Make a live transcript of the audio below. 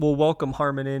we'll welcome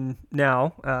Harman in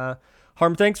now.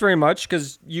 Harm, thanks very much,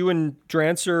 because you and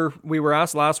Drancer, we were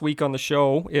asked last week on the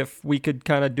show if we could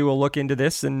kind of do a look into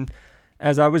this, and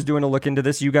as I was doing a look into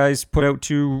this, you guys put out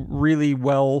two really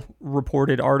well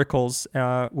reported articles,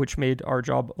 which made our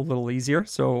job a little easier.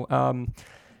 So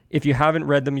if you haven't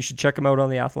read them, you should check them out on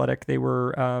The Athletic. They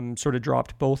were sort of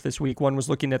dropped both this week. One was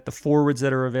looking at the forwards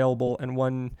that are available, and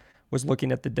one was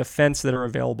looking at the defense that are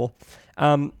available.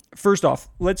 First off,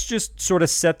 let's just sort of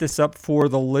set this up for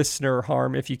the listener,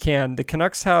 Harm, if you can. The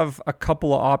Canucks have a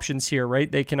couple of options here, right?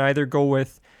 They can either go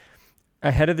with,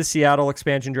 ahead of the Seattle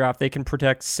expansion draft, they can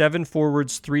protect 7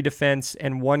 forwards, 3 defense,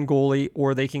 and 1 goalie,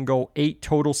 or they can go 8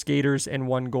 total skaters and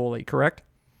 1 goalie, correct?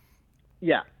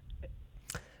 Yeah.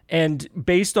 And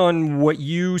based on what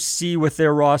you see with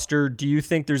their roster, do you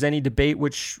think there's any debate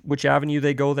which avenue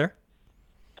they go there?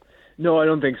 No, I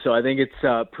don't think so. I think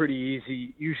it's pretty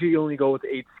easy. Usually you only go with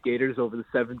 8 skaters over the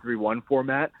 7-3-1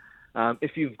 format.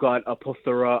 If you've got a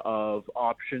plethora of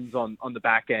options on the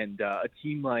back end, a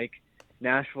team like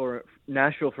Nashville,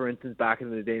 for instance, back in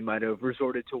the day might have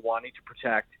resorted to wanting to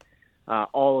protect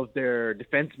all of their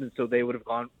defensemen, so they would have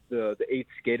gone the 8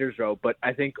 skaters route. But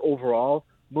I think overall,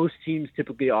 most teams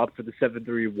typically opt for the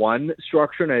 7-3-1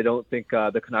 structure, and I don't think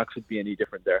the Canucks would be any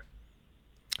different there.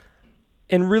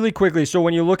 And really quickly, so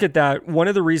when you look at that, one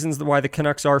of the reasons why the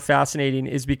Canucks are fascinating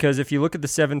is because if you look at the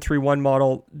 7-3-1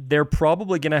 model, they're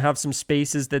probably going to have some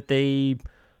spaces that they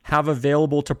have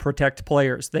available to protect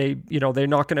players. They're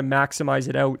not going to maximize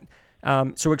it out.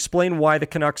 So explain why the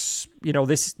Canucks,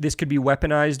 this could be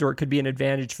weaponized, or it could be an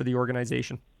advantage for the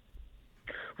organization.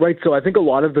 Right. So I think a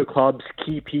lot of the club's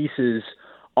key pieces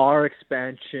are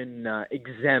expansion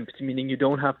exempt, meaning you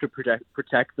don't have to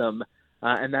protect them.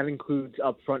 And that includes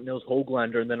up front Nils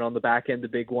Höglander, and then on the back end, the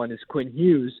big one is Quinn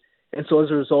Hughes. And so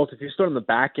as a result, if you start on the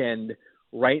back end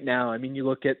right now, I mean, you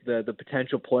look at the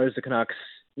potential players the Canucks,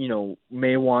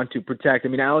 may want to protect. I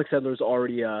mean, Alex Edler's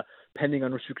already a pending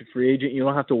unrestricted free agent. You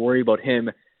don't have to worry about him.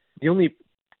 The only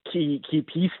key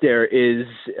piece there is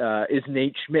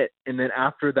Nate Schmidt. And then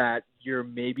after that, you're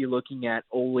maybe looking at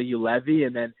Ole Levy,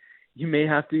 and then you may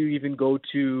have to even go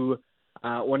to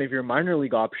one of your minor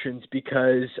league options,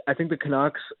 because I think the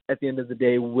Canucks at the end of the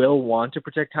day will want to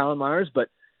protect Talon Myers, but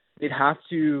they'd have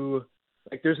to,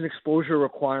 there's an exposure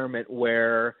requirement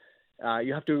where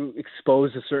you have to expose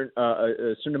a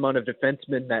certain amount of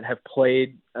defensemen that have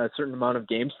played a certain amount of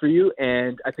games for you,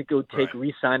 and I think it would take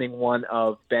re-signing one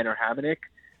of Banner Hamonic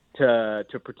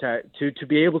to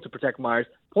be able to protect Myers.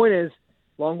 Point is,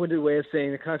 long-winded way of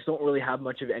saying the Canucks don't really have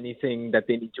much of anything that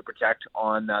they need to protect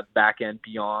on the back end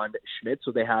beyond Schmidt,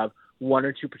 so they have 1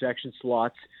 or 2 protection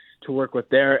slots to work with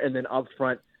there. And then up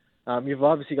front, you've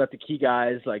obviously got the key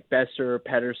guys like Besser,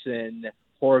 Pedersen,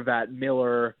 Horvat,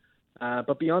 Miller,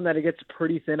 but beyond that, it gets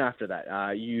pretty thin after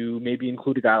that. You maybe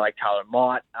include a guy like Tyler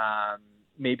Mott,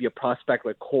 maybe a prospect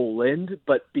like Cole Lind,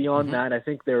 but beyond that, I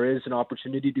think there is an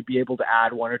opportunity to be able to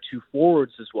add 1 or 2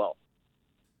 forwards as well.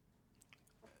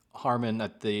 Harman,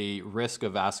 at the risk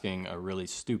of asking a really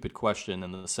stupid question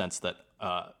in the sense that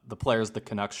the players the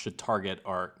Canucks should target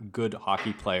are good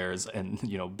hockey players and,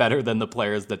 better than the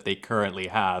players that they currently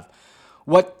have.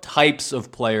 What types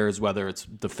of players, whether it's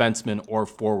defensemen or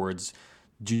forwards,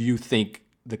 do you think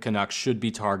the Canucks should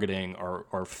be targeting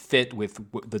or fit with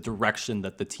the direction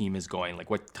that the team is going? Like,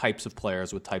 what types of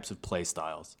players, what types of play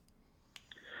styles?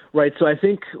 Right. So I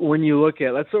think when you look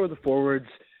at, let's start with the forwards.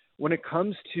 When it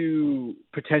comes to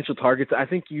potential targets, I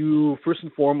think you first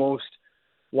and foremost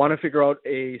want to figure out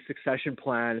a succession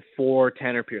plan for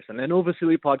Tanner Pearson. I know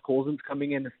Vasily Podkolzin's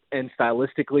coming in, and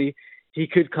stylistically, he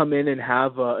could come in and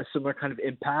have a similar kind of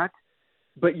impact.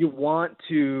 But you want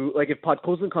to, if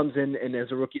Podkolzin comes in and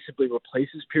as a rookie simply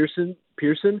replaces Pearson,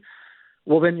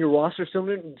 well, then your roster still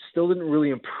didn't really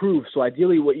improve. So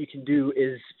ideally what you can do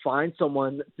is find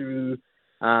someone through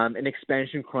an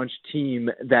expansion crunch team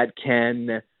that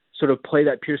can sort of play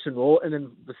that Pearson role, and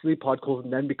then Vasily Podkolzin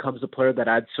then becomes a player that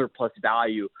adds surplus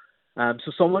value.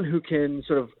 So someone who can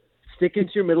sort of stick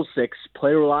into your middle six,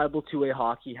 play reliable two-way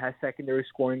hockey, has secondary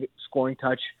scoring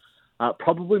touch,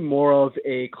 probably more of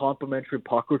a complementary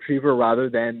puck retriever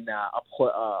rather than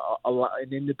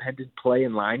an independent play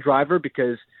and line driver,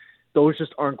 because those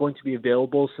just aren't going to be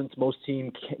available since most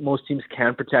teams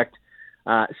can protect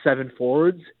 7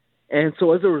 forwards. And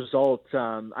so as a result,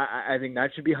 I think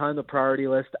that should be high on the priority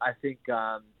list. I think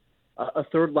a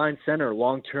third-line center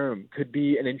long-term could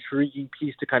be an intriguing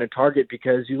piece to kind of target,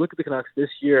 because you look at the Canucks this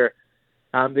year,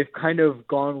 they've kind of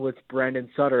gone with Brandon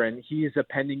Sutter, and he's a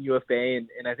pending UFA,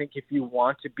 and I think if you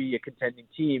want to be a contending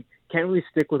team, can't really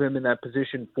stick with him in that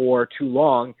position for too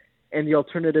long. And the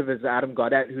alternative is Adam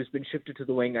Gaudette, who's been shifted to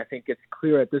the wing. I think it's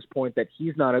clear at this point that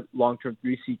he's not a long-term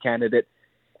 3C candidate.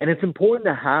 And it's important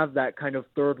to have that kind of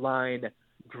third-line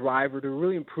driver to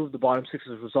really improve the bottom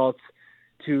six's results,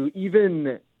 to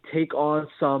even take on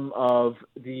some of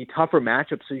the tougher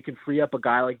matchups so you can free up a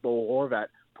guy like Bo Horvat.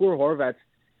 Poor Horvat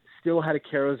still had a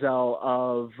carousel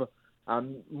of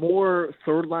more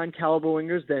third-line caliber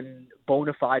wingers than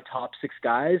bona fide top six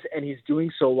guys, and he's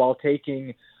doing so while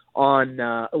taking on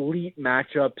elite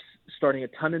matchups, starting a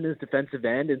ton in his defensive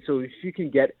end. And so if you can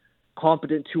get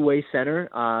competent two-way center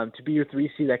to be your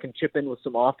 3C that can chip in with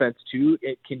some offense too,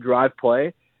 it can drive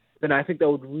play, then I think that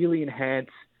would really enhance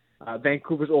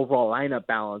Vancouver's overall lineup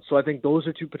balance. So I think those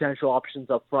are two potential options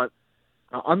up front.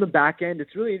 On the back end,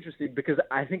 it's really interesting because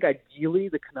I think ideally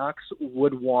the Canucks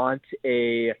would want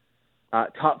a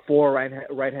top four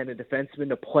right-handed defenseman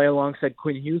to play alongside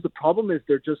Quinn Hughes. The problem is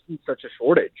they're just in such a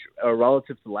shortage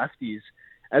relative to lefties.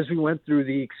 As we went through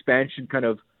the expansion, kind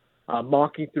of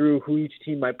mocking through who each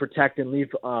team might protect and leave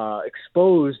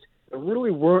exposed, there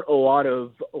really weren't a lot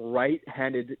of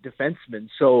right-handed defensemen.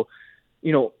 So,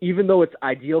 even though it's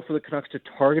ideal for the Canucks to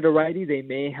target a righty, they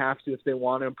may have to, if they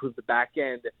want to improve the back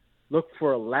end, look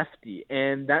for a lefty.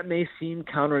 And that may seem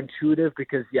counterintuitive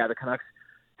because, the Canucks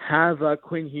have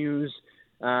Quinn Hughes,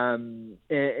 and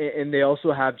they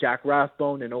also have Jack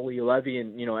Rathbone and Olli Juolevi,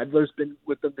 and Edler's been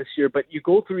with them this year. But you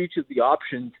go through each of the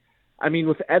options. I mean,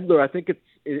 with Edler, I think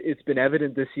it's been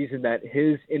evident this season that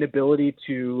his inability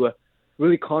to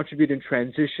really contribute in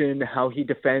transition, how he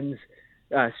defends,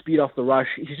 speed off the rush,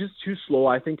 he's just too slow,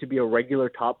 I think, to be a regular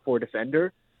top four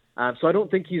defender. So I don't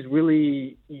think he's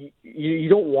really you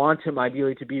don't want him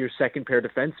ideally to be your second pair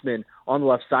defenseman on the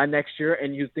left side next year.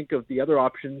 And you think of the other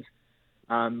options.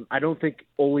 I don't think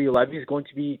Olli Juolevi is going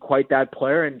to be quite that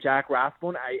player. And Jack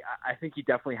Rathbone, I think he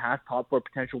definitely has top four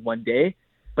potential one day,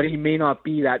 but he may not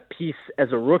be that piece as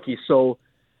a rookie. So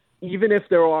even if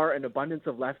there are an abundance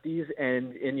of lefties,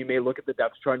 and you may look at the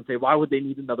depth chart and say, why would they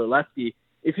need another lefty?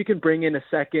 If you can bring in a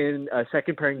second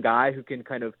pairing guy who can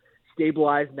kind of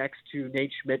stabilize next to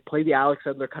Nate Schmidt, play the Alex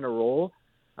Edler kind of role,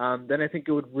 then I think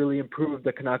it would really improve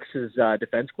the Canucks'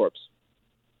 defense corps.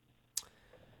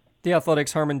 The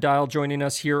Athletics' Harman Dayal joining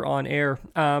us here on air.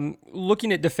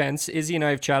 Looking at defense, Izzy and I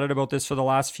have chatted about this for the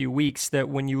last few weeks, that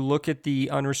when you look at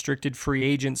the unrestricted free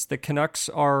agents, the Canucks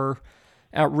are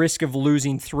at risk of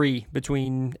losing three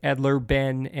between Edler,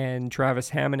 Ben, and Travis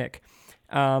Hamonic.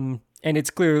 And it's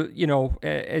clear,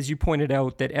 as you pointed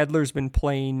out, that Edler's been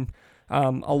playing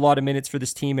a lot of minutes for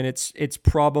this team, and it's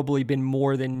probably been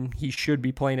more than he should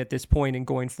be playing at this point, and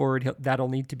going forward, that'll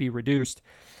need to be reduced.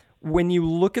 When you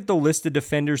look at the list of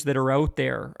defenders that are out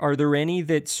there, are there any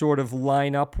that sort of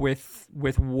line up with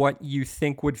what you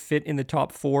think would fit in the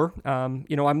top four? I'm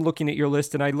looking at your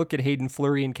list, and I look at Hayden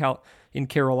Fleury in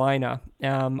Carolina.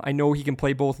 I know he can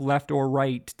play both left or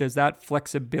right. Does that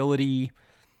flexibility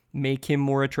make him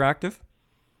more attractive?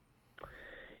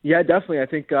 Yeah, definitely. I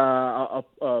think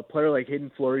a player like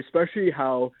Hayden Fleury, especially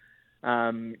how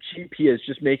cheap he is,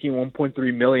 just making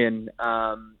 $1.3 million,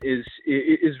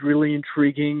 is really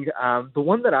intriguing. The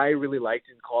one that I really liked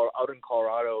out in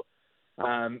Colorado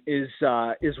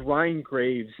is Ryan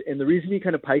Graves, and the reason he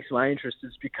kind of pikes my interest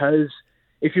is because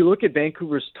if you look at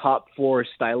Vancouver's top four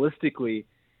stylistically,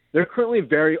 they're currently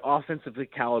very offensively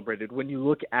calibrated. When you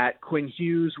look at Quinn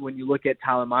Hughes, when you look at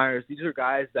Tyler Myers, these are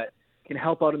guys that can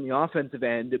help out in the offensive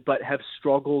end, but have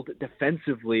struggled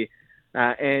defensively.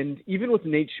 And even with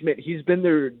Nate Schmidt, he's been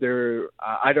their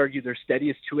I'd argue their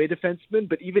steadiest two-way defenseman,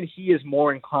 but even he is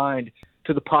more inclined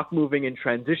to the puck moving and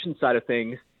transition side of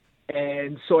things.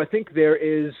 And so I think there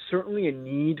is certainly a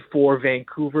need for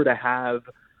Vancouver to have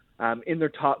in their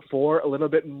top four a little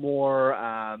bit more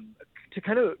to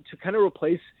kind of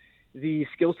replace the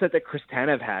skill set that Chris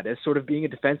Tanev had as sort of being a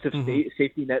defensive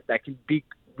safety net that can be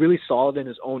really solid in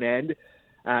his own end,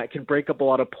 can break up a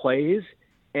lot of plays.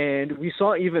 And we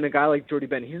saw even a guy like Jordy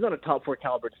Ben, he's not a top four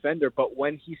caliber defender, but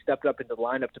when he stepped up into the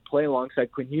lineup to play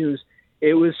alongside Quinn Hughes,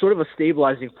 it was sort of a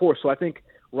stabilizing force. So I think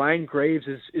Ryan Graves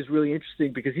is really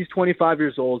interesting because he's 25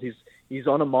 years old. He's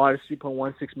on a modest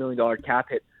 $3.16 million cap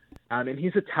hit. And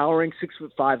he's a towering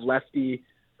 6'5" lefty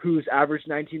who's averaged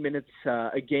 19 minutes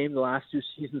a game the last two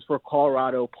seasons for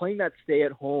Colorado, playing that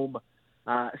stay-at-home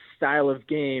style of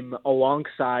game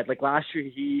alongside, like last year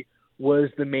he was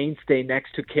the mainstay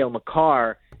next to Cale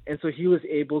Makar, and so he was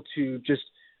able to just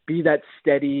be that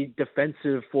steady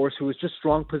defensive force who was just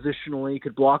strong positionally,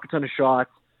 could block a ton of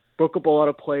shots, broke up a lot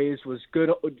of plays, was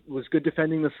good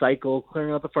defending the cycle,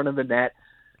 clearing out the front of the net.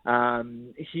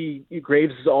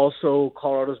 Graves is also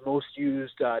Colorado's most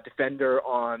used defender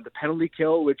on the penalty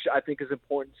kill, which I think is an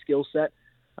important skill set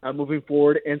moving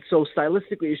forward. And so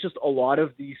stylistically, it's just a lot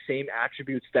of the same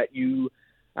attributes that you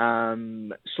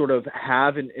sort of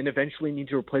have and eventually need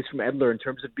to replace from Edler in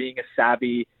terms of being a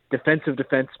savvy defensive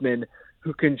defenseman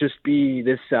who can just be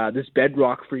this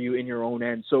bedrock for you in your own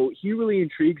end. So he really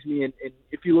intrigues me. And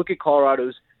if you look at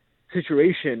Colorado's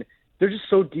situation, they're just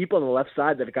so deep on the left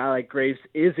side that a guy like Graves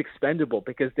is expendable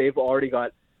because they've already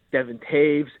got Devin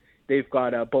Taves, they've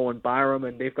got Bowen Byram,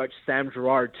 and they've got Sam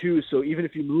Girard too. So even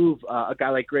if you move a guy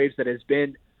like Graves that has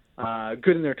been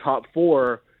good in their top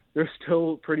four, they're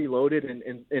still pretty loaded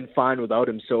and fine without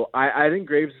him. So I think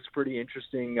Graves is pretty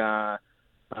interesting. The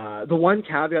one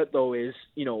caveat, though, is,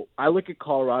 I look at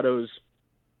Colorado's,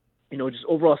 just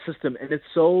overall system, and it's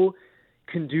so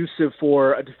conducive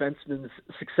for a defenseman's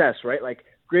success, right? Like,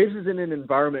 Graves is in an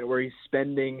environment where he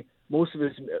spent most of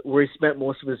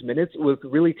his minutes with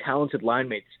really talented line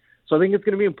mates. So I think it's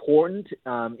going to be important,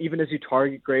 even as you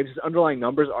target Graves. His underlying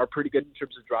numbers are pretty good in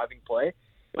terms of driving play,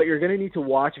 but you're going to need to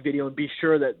watch video and be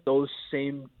sure that those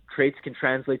same traits can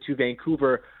translate to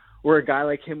Vancouver, where a guy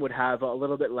like him would have a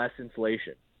little bit less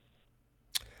insulation.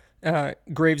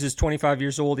 Graves is 25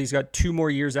 years old. He's got 2 more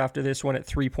years after this one at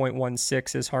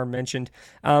 3.16, as Harm mentioned.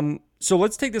 So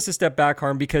let's take this a step back,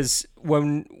 Harm, because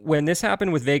when this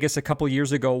happened with Vegas a couple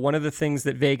years ago, one of the things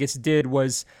that Vegas did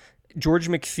was George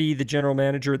McPhee, the general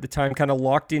manager at the time, kind of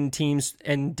locked in teams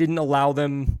and didn't allow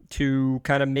them to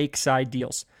kind of make side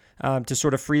deals to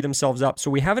sort of free themselves up.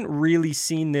 So we haven't really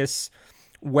seen this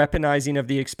weaponizing of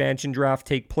the expansion draft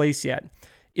take place yet.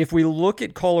 If we look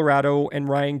at Colorado and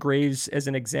Ryan Graves as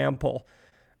an example,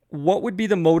 what would be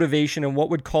the motivation and what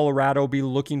would Colorado be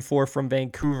looking for from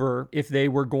Vancouver if they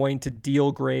were going to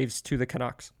deal Graves to the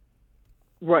Canucks?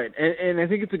 Right. And I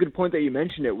think it's a good point that you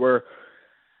mentioned it, where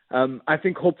I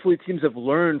think hopefully teams have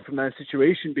learned from that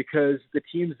situation, because the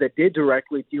teams that did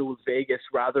directly deal with Vegas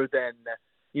rather than,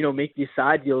 make these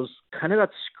side deals kind of got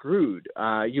screwed.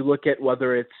 You look at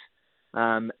whether it's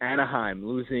Anaheim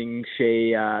losing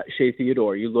Shea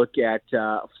Theodore. You look at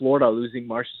Florida losing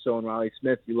Marchessault and Riley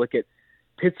Smith. You look at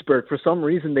Pittsburgh. For some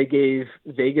reason, they gave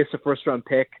Vegas a first-round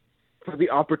pick for the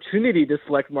opportunity to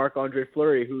select Marc-Andre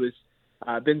Fleury, who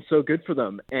has been so good for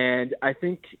them. And I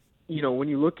think, when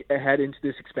you look ahead into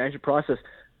this expansion process,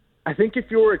 I think if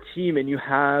you're a team and you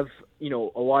have,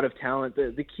 a lot of talent,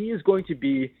 the key is going to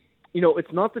be,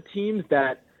 it's not the teams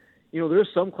that, there's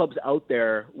some clubs out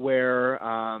there where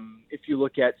if you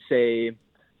look at, say,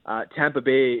 Tampa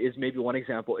Bay is maybe one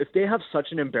example. If they have such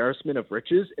an embarrassment of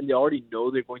riches and they already know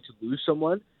they're going to lose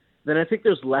someone, then I think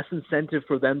there's less incentive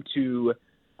for them to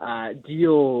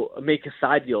make a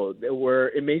side deal, where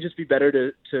it may just be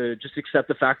better to just accept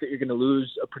the fact that you're going to lose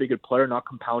a pretty good player, not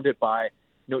compound it by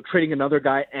trading another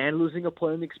guy and losing a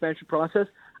player in the expansion process.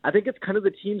 I think it's kind of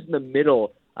the teams in the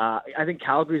middle. I think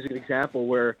Calgary is a good example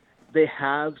where they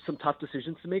have some tough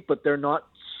decisions to make, but they're not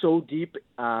so deep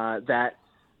that,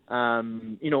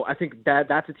 I think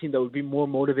that's a team that would be more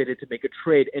motivated to make a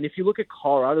trade. And if you look at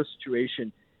Colorado's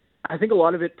situation, I think a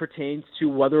lot of it pertains to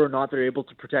whether or not they're able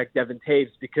to protect Devin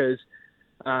Taves, because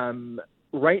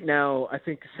right now I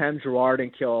think Sam Girard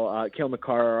and Cale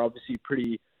Makar are obviously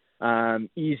pretty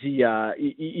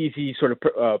easy sort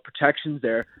of protections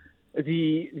there.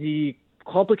 The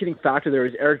complicating factor there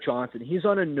is Erik Johnson. He's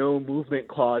on a no movement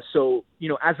clause, so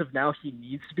as of now he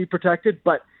needs to be protected,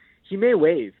 but he may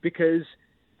waive because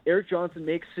Erik Johnson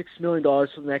makes $6 million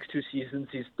for the next 2 seasons.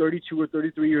 He's 32 or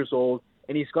 33 years old,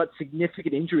 and he's got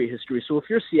significant injury history. So if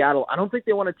you're Seattle, I don't think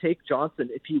they want to take Johnson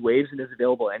if he waives and is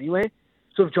available anyway.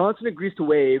 So if Johnson agrees to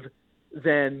waive,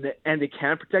 and they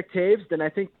can protect Taves, then I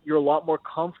think you're a lot more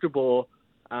comfortable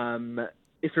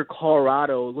if you're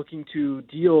Colorado looking to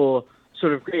deal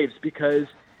sort of Graves, because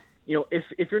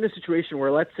if you're in a situation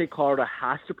where, let's say, Colorado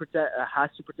has to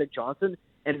protect Johnson,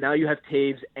 and now you have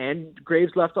Taves and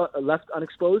Graves left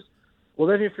unexposed, well,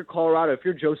 then if you're Colorado, if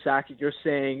you're Joe Sakic, you're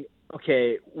saying,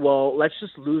 okay, well, let's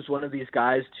just lose one of these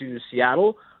guys to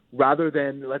Seattle rather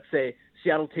than, let's say,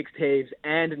 Seattle takes Taves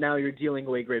and now you're dealing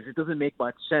away Graves. It doesn't make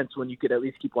much sense when you could at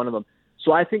least keep one of them.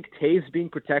 So I think Taves being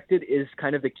protected is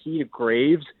kind of the key to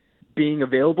Graves being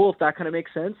available, if that kind of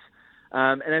makes sense.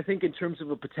 And I think in terms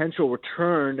of a potential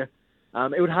return,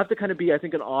 it would have to kind of be, I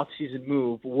think, an off-season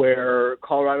move where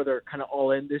Colorado, they're kind of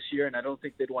all in this year, and I don't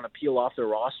think they'd want to peel off their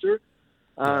roster.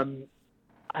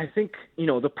 I think,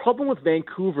 the problem with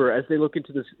Vancouver as they look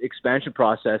into this expansion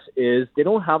process is they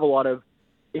don't have a lot of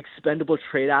expendable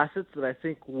trade assets that I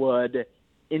think would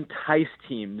entice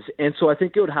teams. And so I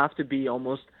think it would have to be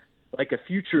almost like a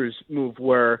futures move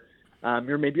where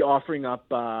you're maybe offering up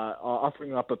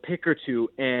a pick or two,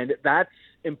 and that's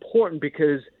important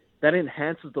because that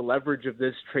enhances the leverage of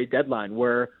this trade deadline.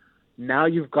 Where Now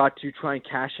you've got to try and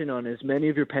cash in on as many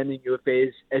of your pending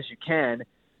UFAs as you can,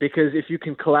 because if you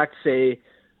can collect, say,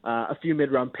 a few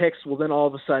mid-round picks, well, then all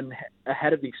of a sudden,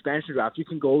 ahead of the expansion draft, you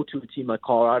can go to a team like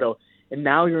Colorado, and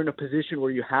now you're in a position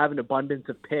where you have an abundance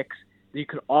of picks that you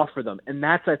can offer them. And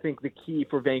that's, I think, the key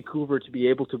for Vancouver to be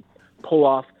able to pull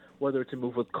off, whether it's a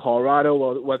move with Colorado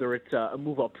or whether it's a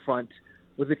move up front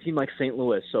with a team like St.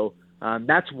 Louis. So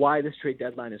that's why this trade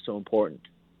deadline is so important.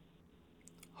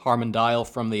 Harman Dayal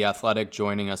from The Athletic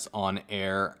joining us on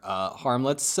air. Harm,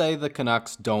 let's say the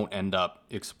Canucks don't end up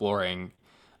exploring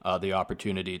the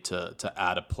opportunity to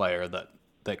add a player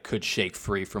that could shake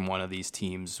free from one of these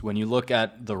teams. When you look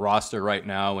at the roster right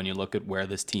now, when you look at where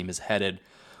this team is headed,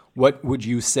 what would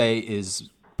you say is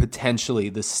potentially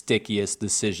the stickiest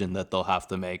decision that they'll have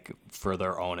to make for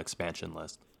their own expansion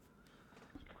list?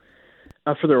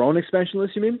 For their own expansion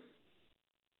list, you mean?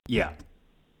 Yeah.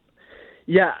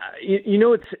 Yeah,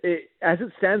 as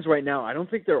it stands right now, I don't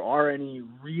think there are any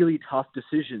really tough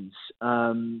decisions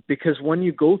because when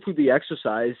you go through the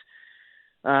exercise,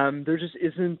 there just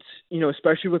isn't,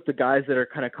 especially with the guys that are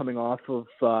kind of coming off of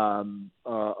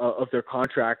their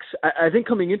contracts. I think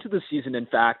coming into the season, in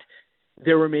fact,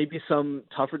 there were maybe some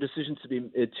tougher decisions to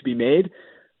be made,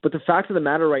 but the fact of the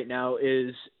matter right now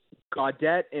is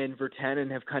Gaudette and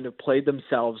Virtanen have kind of played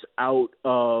themselves out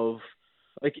of.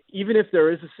 Like, even if there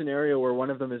is a scenario where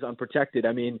one of them is unprotected,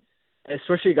 I mean,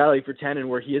 especially a guy like Virtanen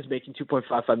where he is making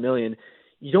 $2.55 million,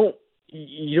 you don't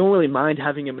really mind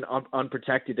having him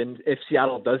unprotected. And if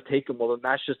Seattle does take him, well, then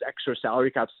that's just extra salary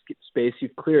cap space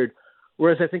you've cleared.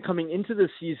 Whereas I think coming into the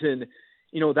season,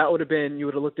 that would have been, you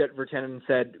would have looked at Virtanen and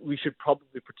said, we should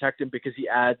probably protect him because he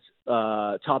adds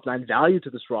top line value to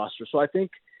this roster. So I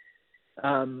think,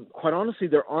 quite honestly,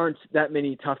 there aren't that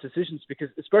many tough decisions because,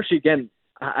 especially again,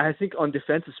 I think on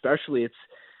defense especially, it's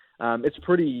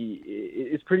pretty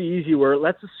easy. Where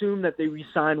let's assume that they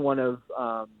re-sign one of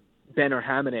Ben or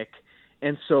Hamonic,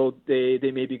 and so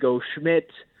they maybe go Schmidt.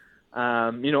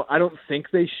 I don't think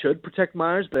they should protect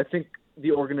Myers, but I think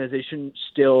the organization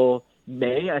still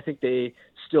may. I think they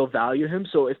still value him.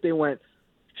 So if they went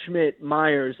Schmidt,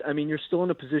 Myers, I mean, you're still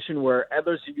in a position where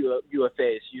Edler's UFA,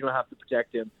 so you don't have to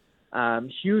protect him.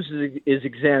 Hughes is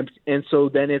exempt, and so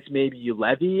then it's maybe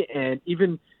Ulevy, and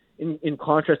even in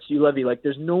contrast to Ulevy, like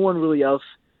there's no one really else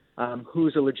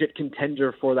who's a legit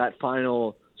contender for that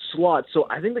final slot. So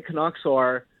I think the Canucks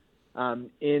are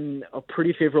in a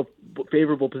pretty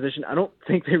favorable position. I don't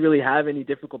think they really have any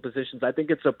difficult positions. I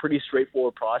think it's a pretty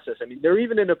straightforward process. I mean, they're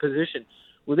even in a position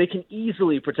where they can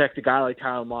easily protect a guy like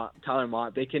Tyler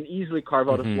Mott. They can easily carve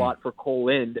out a slot for Cole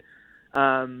Lind.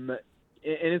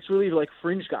 And it's really like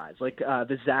fringe guys, like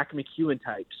the Zach McEwen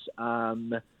types.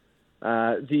 I'm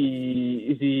kind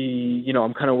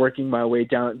of working my way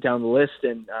down the list,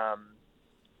 and a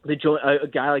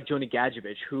guy like Joni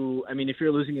Gadjevich, who, I mean, if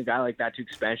you're losing a guy like that to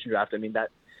expansion draft, I mean,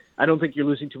 that I don't think you're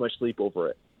losing too much sleep over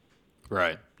it.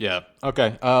 Right. Yeah.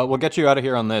 Okay. We'll get you out of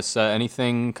here on this.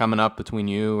 Anything coming up between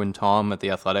you and Tom at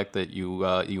The Athletic that you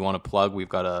want to plug? We've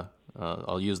got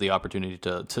I'll use the opportunity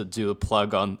to do a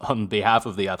plug on behalf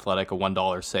of The Athletic, a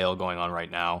 $1 sale going on right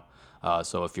now.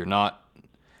 So if you're not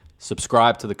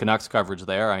subscribed to the Canucks coverage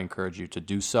there, I encourage you to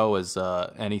do so. Is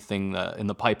anything in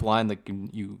the pipeline that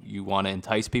you want to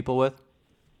entice people with?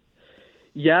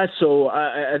 Yeah, so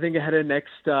I think ahead of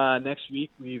next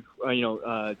week, we've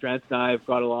Drance and I have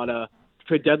got a lot of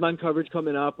trade deadline coverage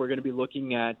coming up. We're going to be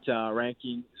looking at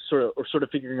ranking sort of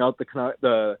figuring out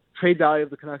the trade value of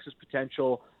the Canucks'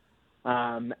 potential.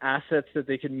 Assets that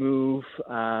they can move.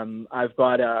 I've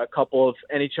got a couple of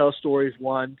NHL stories.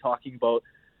 One talking about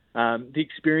the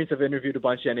experience. I've interviewed a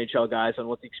bunch of NHL guys on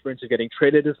what the experience of getting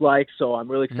traded is like. So I'm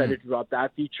really excited to drop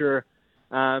that feature.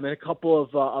 And a couple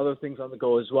of other things on the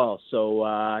go as well. So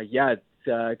it's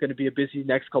going to be a busy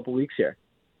next couple weeks here.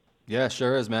 Yeah,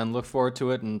 sure is, man. Look forward to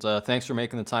it. And thanks for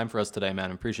making the time for us today, man.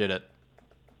 Appreciate it.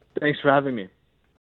 Thanks for having me.